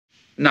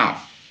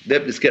Now,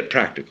 let's get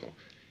practical.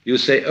 You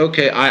say,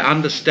 okay, I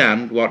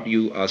understand what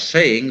you are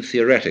saying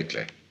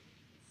theoretically.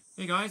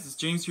 Hey guys, it's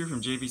James here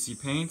from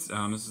JVC Paints.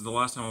 This is the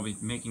last time I'll be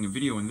making a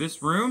video in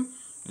this room.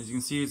 As you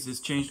can see,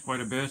 it's changed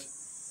quite a bit.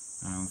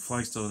 The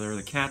flag's still there,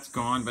 the cat's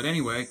gone, but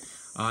anyway,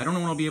 I don't know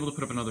when I'll be able to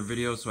put up another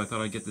video, so I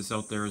thought I'd get this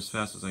out there as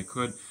fast as I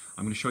could.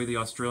 I'm going to show you the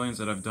Australians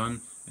that I've done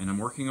and I'm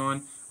working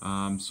on.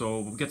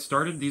 So we'll get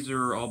started. These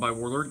are all by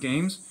Warlord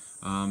Games.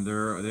 They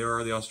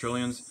are the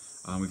Australians.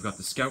 We've got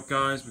the Scout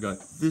guys, we've got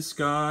this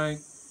guy,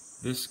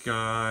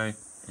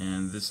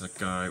 and this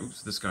guy,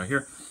 oops, this guy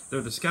here. They're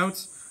the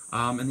Scouts.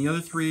 And the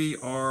other three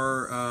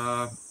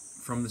are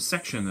from the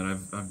section that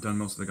I've done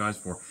most of the guys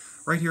for.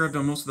 Right here I've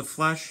done most of the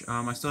flesh.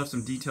 I still have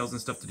some details and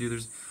stuff to do.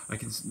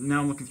 Now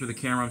I'm looking through the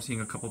camera, I'm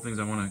seeing a couple things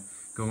I want to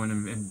go in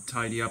and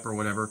tidy up or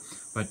whatever.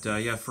 But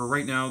yeah, for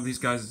right now, these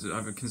guys,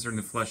 I've considered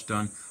the flesh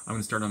done. I'm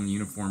going to start on the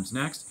uniforms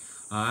next.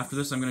 After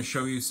this, I'm going to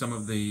show you some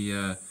of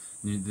the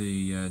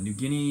New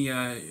Guinea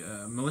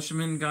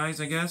militiamen guys,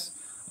 I guess,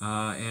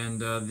 and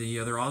the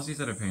other Aussies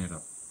that I painted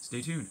up.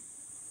 Stay tuned.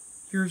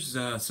 Here's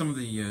some of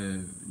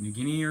the New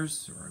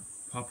Guineans, or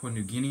Papua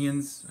New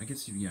Guineans. I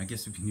guess it'd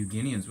be New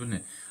Guineans, wouldn't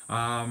it?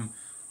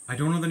 I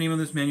don't know the name of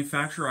this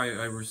manufacturer.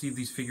 I received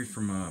these figures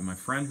from my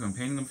friend who I'm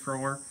painting them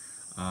for,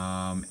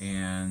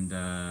 and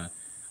I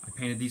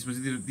painted these.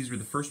 These were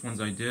the first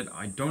ones I did.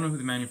 I don't know who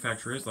the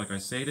manufacturer is, like I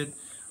stated,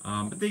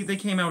 but they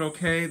came out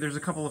okay. There's a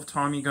couple of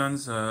Tommy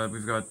guns.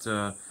 We've got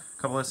a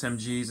couple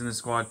SMGs in the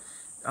squad.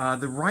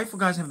 The rifle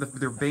guys have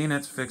their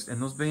bayonets fixed,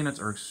 and those bayonets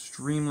are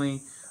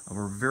extremely,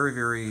 very,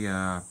 very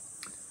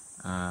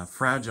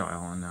fragile,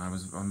 and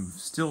I'm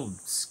still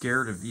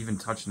scared of even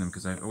touching them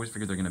because I always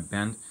figured they're going to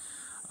bend.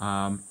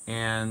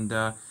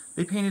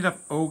 They painted up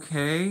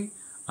okay.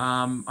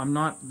 I'm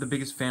not the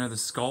biggest fan of the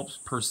sculpts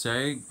per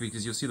se,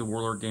 because you'll see the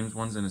Warlord Games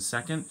ones in a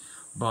second,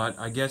 but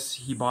I guess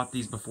he bought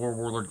these before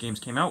Warlord Games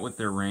came out with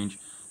their range,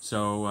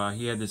 so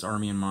he had this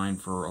army in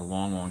mind for a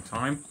long, long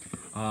time.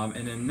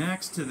 And then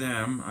next to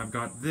them, I've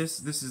got this.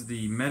 This is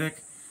the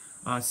medic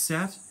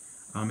set.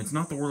 It's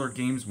not the Warlord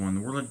Games one.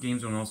 The Warlord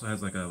Games one also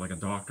has like a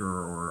doctor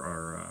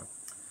or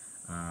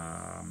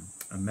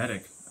a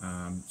medic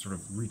sort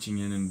of reaching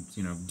in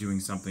and doing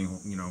something,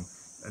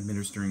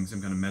 administering some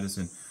kind of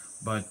medicine.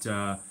 But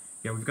yeah,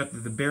 we've got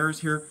the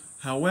bears here.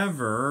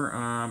 However,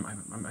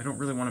 I don't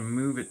really want to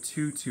move it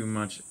too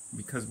much,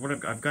 because what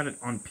I've got it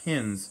on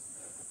pins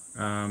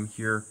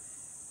here.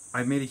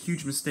 I've made a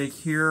huge mistake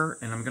here,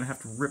 and I'm going to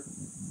have to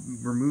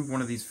remove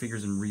one of these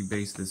figures and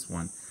rebase this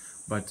one.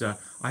 But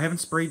I haven't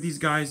sprayed these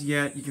guys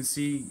yet. You can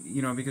see,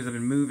 because I've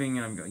been moving,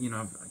 and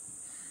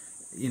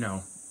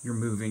you're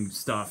moving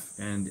stuff,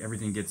 and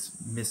everything gets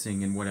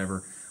missing and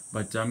whatever.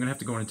 But I'm gonna have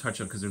to go in and touch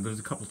up, because there's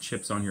a couple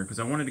chips on here, because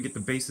I wanted to get the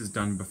bases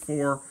done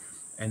before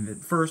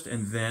and first,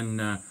 and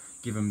then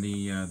give them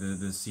the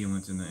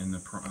sealant and the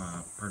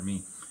pardon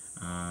me,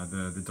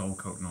 the dull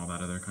coat and all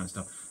that other kind of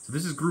stuff. So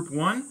this is group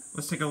one.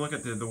 Let's take a look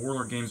at the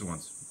Warlord Games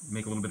ones.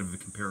 Make a little bit of a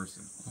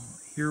comparison.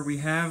 Here we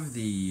have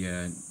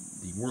the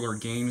Warlord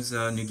Games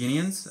New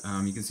Guineans.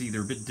 You can see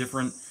they're a bit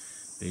different.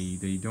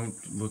 They don't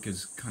look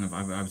as kind of,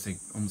 I would say,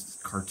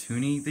 almost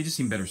cartoony. They just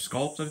seem better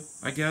sculpted,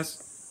 I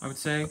guess, I would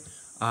say.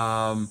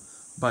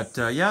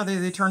 Yeah,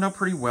 they turned out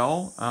pretty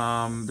well.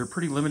 They're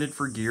pretty limited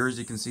for gear. As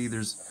you can see,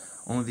 there's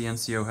only the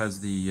NCO has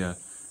the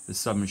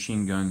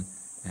submachine gun,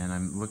 and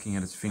I'm looking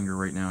at his finger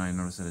right now. I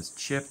notice that it's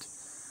chipped.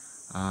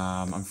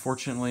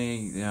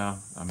 Unfortunately, yeah,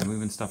 I'm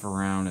moving stuff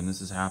around, and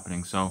this is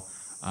happening. So,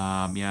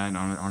 yeah, and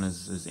on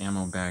his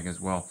ammo bag as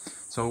well.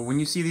 So when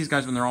you see these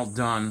guys, when they're all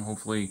done,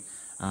 hopefully,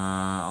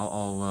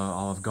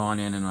 I'll have gone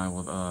in and I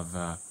will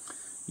have,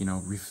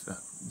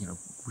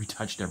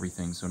 retouched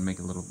everything, so to make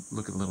it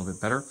look a little bit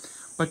better.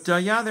 But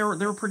yeah, they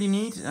were pretty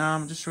neat.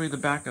 Just show you the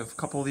back of a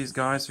couple of these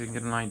guys so you can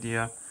get an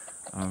idea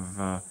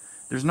of.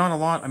 There's not a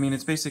lot. I mean,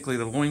 it's basically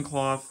the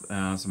loincloth,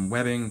 some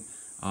webbing,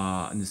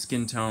 and the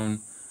skin tone,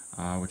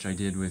 which I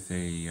did with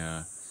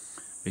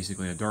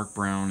basically a dark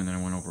brown, and then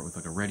I went over it with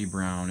like a reddy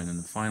brown, and then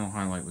the final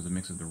highlight was a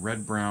mix of the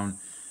red brown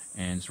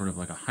and sort of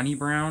like a honey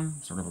brown,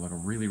 sort of like a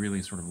really,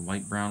 really sort of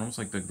light brown, almost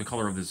like the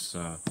color of this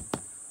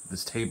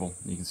this table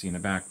you can see in the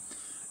back.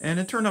 And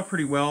it turned out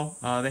pretty well.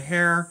 The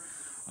hair,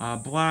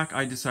 black,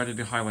 I decided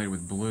to highlight it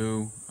with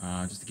blue,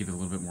 just to give it a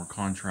little bit more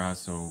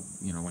contrast. So,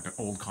 like an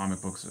old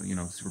comic book, so,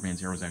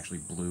 Superman's hair was actually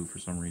blue for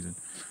some reason.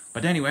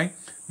 But anyway,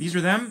 these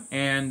are them,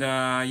 and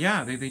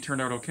yeah, they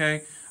turned out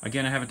okay.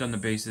 Again, I haven't done the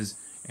bases,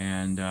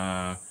 and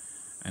I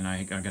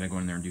got to go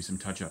in there and do some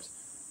touch-ups.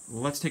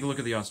 Let's take a look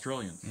at the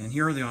Australians. And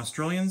here are the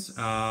Australians.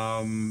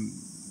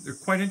 They're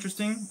quite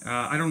interesting.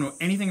 I don't know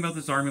anything about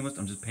this army list.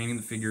 I'm just painting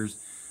the figures.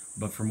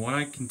 But from what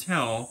I can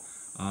tell,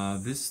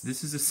 this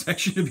is a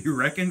section to be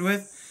reckoned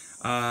with.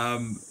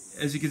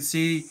 As you can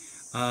see,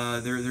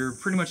 they're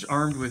pretty much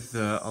armed with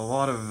a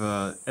lot of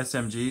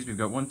SMGs. We've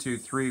got 4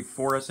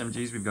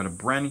 SMGs. We've got a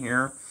Bren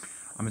here.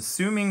 I'm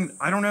assuming,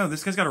 I don't know,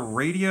 this guy's got a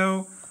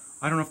radio.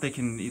 I don't know if they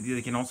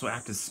can also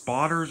act as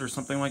spotters or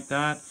something like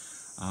that.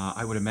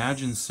 I would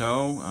imagine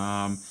so.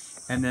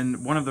 And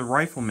then one of the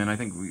riflemen, I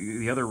think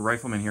the other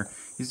rifleman here,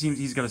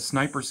 he's got a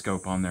sniper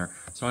scope on there.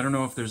 So I don't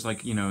know if there's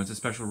like, you know, it's a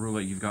special rule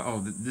that you've got, oh,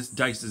 this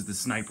dice is the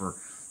sniper,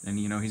 and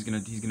you know he's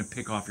gonna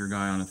pick off your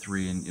guy on a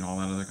 3 and, you know, all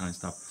that other kind of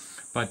stuff.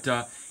 But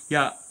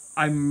yeah,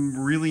 I'm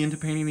really into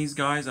painting these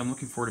guys. I'm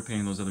looking forward to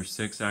painting those other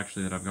 6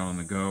 actually that I've got on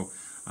the go,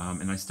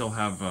 and I still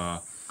have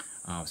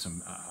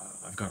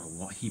I've got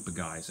a heap of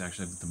guys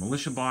actually. I've got the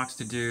militia box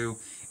to do,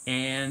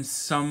 and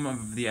some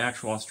of the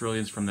actual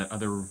Australians from that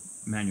other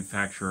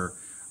manufacturer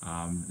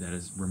that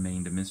has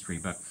remained a mystery.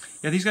 But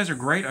yeah, these guys are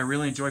great. I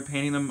really enjoy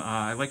painting them.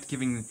 I liked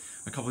giving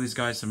a couple of these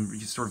guys some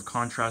sort of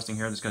contrasting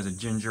hair. This guy's a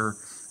ginger,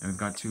 and we've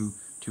got two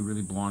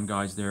really blonde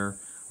guys there.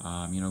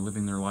 You know,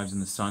 living their lives in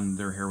the sun.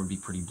 Their hair would be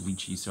pretty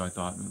bleachy, so I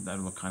thought that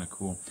would look kind of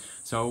cool.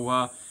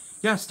 So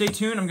yeah, stay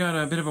tuned. I've got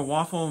a bit of a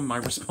waffle in my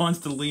response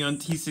to Leon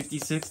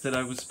T66 that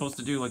I was supposed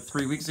to do like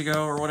 3 weeks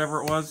ago or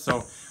whatever it was.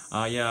 So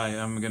yeah,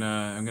 I'm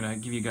gonna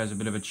give you guys a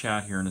bit of a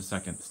chat here in a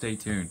second. Stay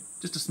tuned.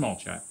 Just a small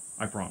chat,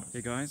 I promise.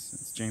 Hey guys,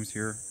 it's James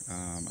here.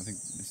 I think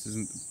this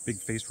isn't a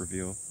big face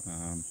reveal.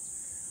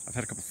 I've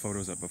had a couple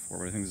photos up before,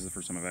 but I think this is the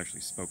first time I've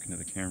actually spoken to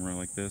the camera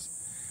like this.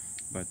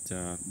 But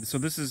so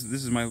this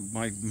is my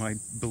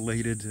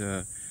belated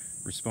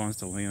response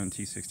to Leon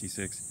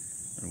T66.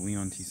 Or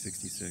Leon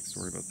T66,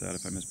 sorry about that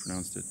if I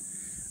mispronounced it.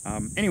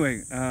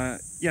 Anyway,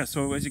 yeah,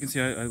 so as you can see,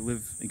 I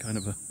live in kind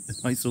of an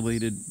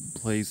isolated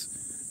place.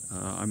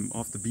 I'm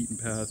off the beaten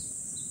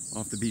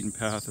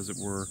path, as it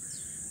were.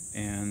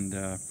 And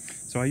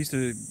so I used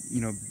to, you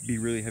know, be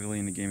really heavily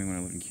into gaming when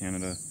I lived in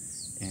Canada.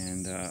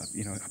 And,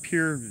 you know, up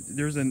here,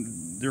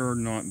 there are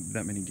not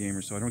that many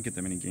gamers, so I don't get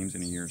that many games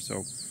in a year.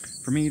 So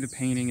for me, the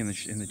painting and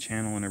the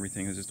channel and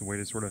everything is just a way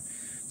to sort of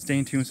stay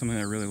in tune with something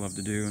that I really love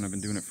to do, and I've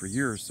been doing it for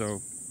years.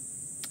 So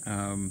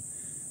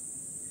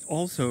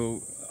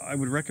also, I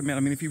would recommend, I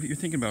mean, if you're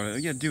thinking about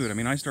it, yeah, do it. I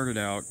mean, I started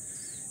out,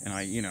 and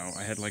I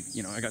had like,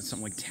 you know, I got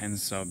something like 10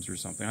 subs or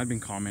something. I'd been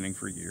commenting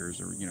for years,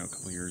 or, you know, a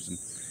couple of years, and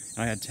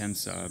I had 10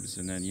 subs,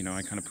 and then, you know,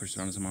 I kind of pushed it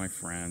on to some of my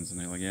friends, and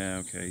they're like, yeah,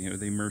 okay, you know,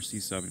 they mercy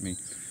subbed me.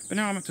 But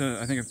now I'm up to,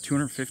 I think, I have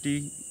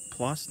 250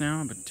 plus now.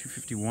 I'm at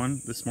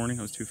 251 this morning.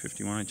 I was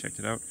 251. I checked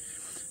it out.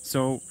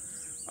 So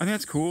I think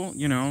that's cool,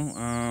 you know,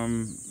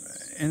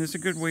 and it's a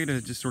good way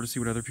to just sort of see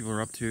what other people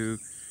are up to.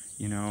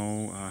 You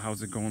know,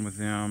 how's it going with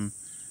them?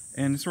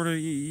 And sort of,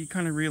 you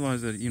kind of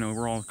realize that, you know,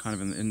 we're all kind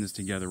of in this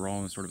together. We're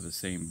all in sort of the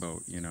same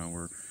boat. You know,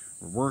 we're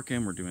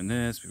working, we're doing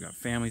this, we've got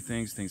family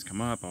things come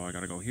up. Oh, I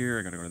got to go here,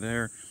 I got to go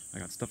there, I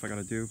got stuff I got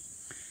to do.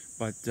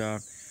 But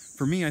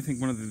for me, I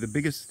think one of the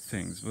biggest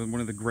things, one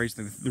of the greatest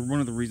things, one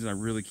of the reasons I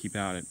really keep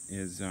at it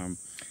is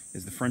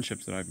the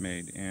friendships that I've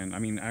made. And I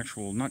mean,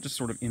 actual, not just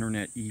sort of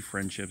internet-y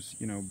friendships,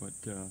 you know, but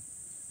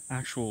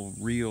actual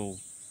real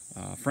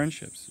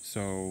friendships.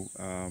 So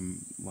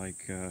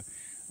like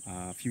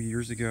a few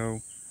years ago,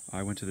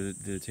 I went to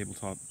the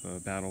tabletop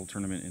battle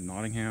tournament in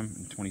Nottingham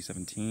in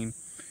 2017,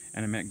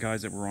 and I met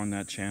guys that were on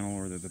that channel,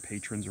 or the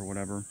patrons or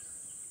whatever,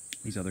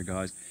 these other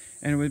guys.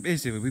 And it was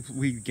basically,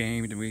 we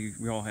gamed, and we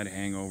all had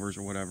hangovers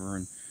or whatever,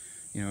 and,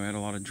 you know, had a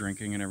lot of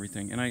drinking and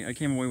everything. And I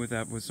came away with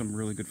that with some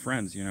really good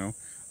friends, you know.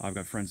 I've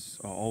got friends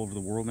all over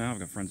the world now. I've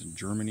got friends in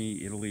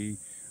Germany, Italy,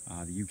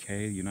 the UK,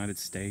 the United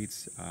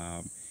States.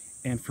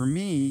 And for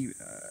me,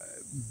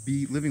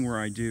 living where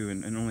I do,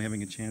 and only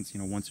having a chance,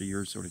 you know, once a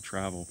year sort of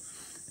travel,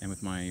 and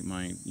with my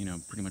you know,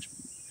 pretty much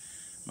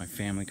my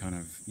family kind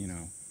of, you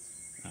know,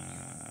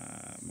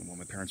 well,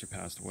 my parents are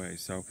passed away,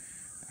 so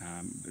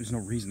there's no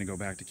reason to go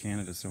back to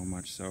Canada so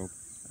much. So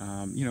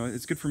you know,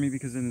 it's good for me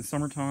because in the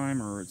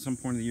summertime or at some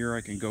point of the year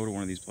I can go to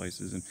one of these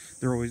places, and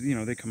they're always, you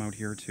know, they come out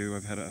here too.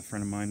 I've had a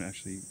friend of mine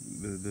actually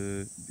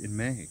in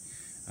May,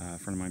 a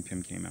friend of mine,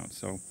 Pim, came out.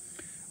 So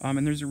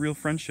and there's real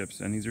friendships,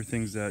 and these are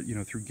things that, you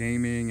know, through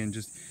gaming and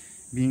just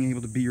being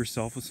able to be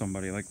yourself with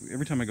somebody. Like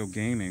every time I go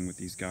gaming with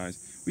these guys,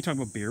 we talk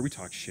about beer, we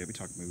talk shit, we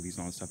talk movies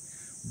and all that stuff,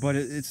 but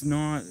it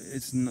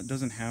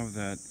doesn't have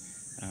that,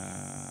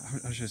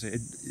 how should I say,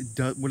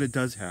 what it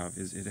does have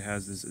is it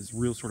has this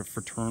real sort of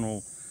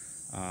fraternal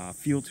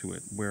feel to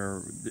it,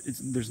 where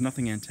there's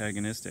nothing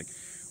antagonistic.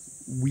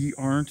 We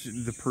aren't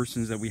the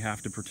persons that we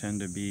have to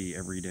pretend to be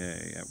every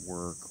day at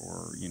work,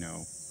 or, you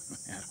know,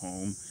 at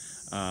home,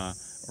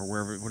 or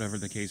wherever, whatever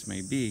the case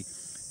may be.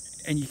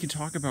 And you can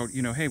talk about,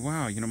 you know, hey,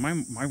 wow, you know,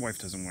 my wife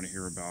doesn't want to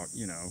hear about,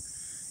 you know,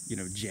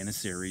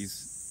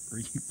 Janissaries or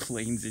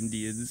Plains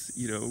Indians,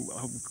 you know,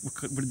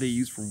 what did they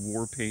use for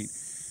war paint?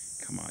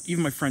 Come on,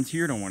 even my friends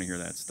here don't want to hear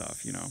that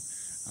stuff, you know,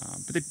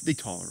 but they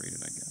tolerate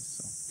it, I guess.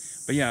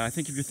 So, but yeah, I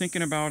think if you're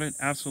thinking about it,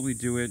 absolutely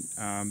do it.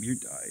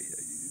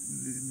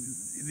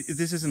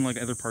 This isn't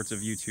like other parts of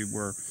YouTube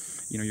where,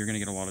 you know, you're going to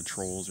get a lot of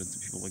trolls or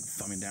people like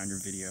thumbing down your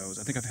videos.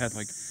 I think I've had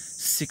like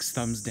 6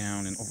 thumbs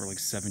down in over like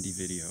 70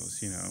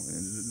 videos, you know,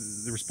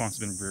 and the response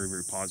has been very,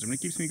 very positive, and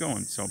it keeps me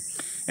going. So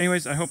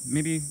anyways, I hope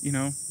maybe, you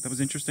know, that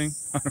was interesting.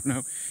 I don't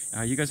know.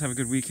 You guys have a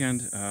good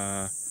weekend,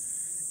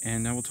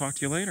 and I will talk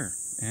to you later.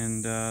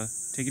 And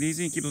take it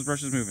easy and keep those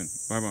brushes moving.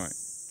 Bye-bye.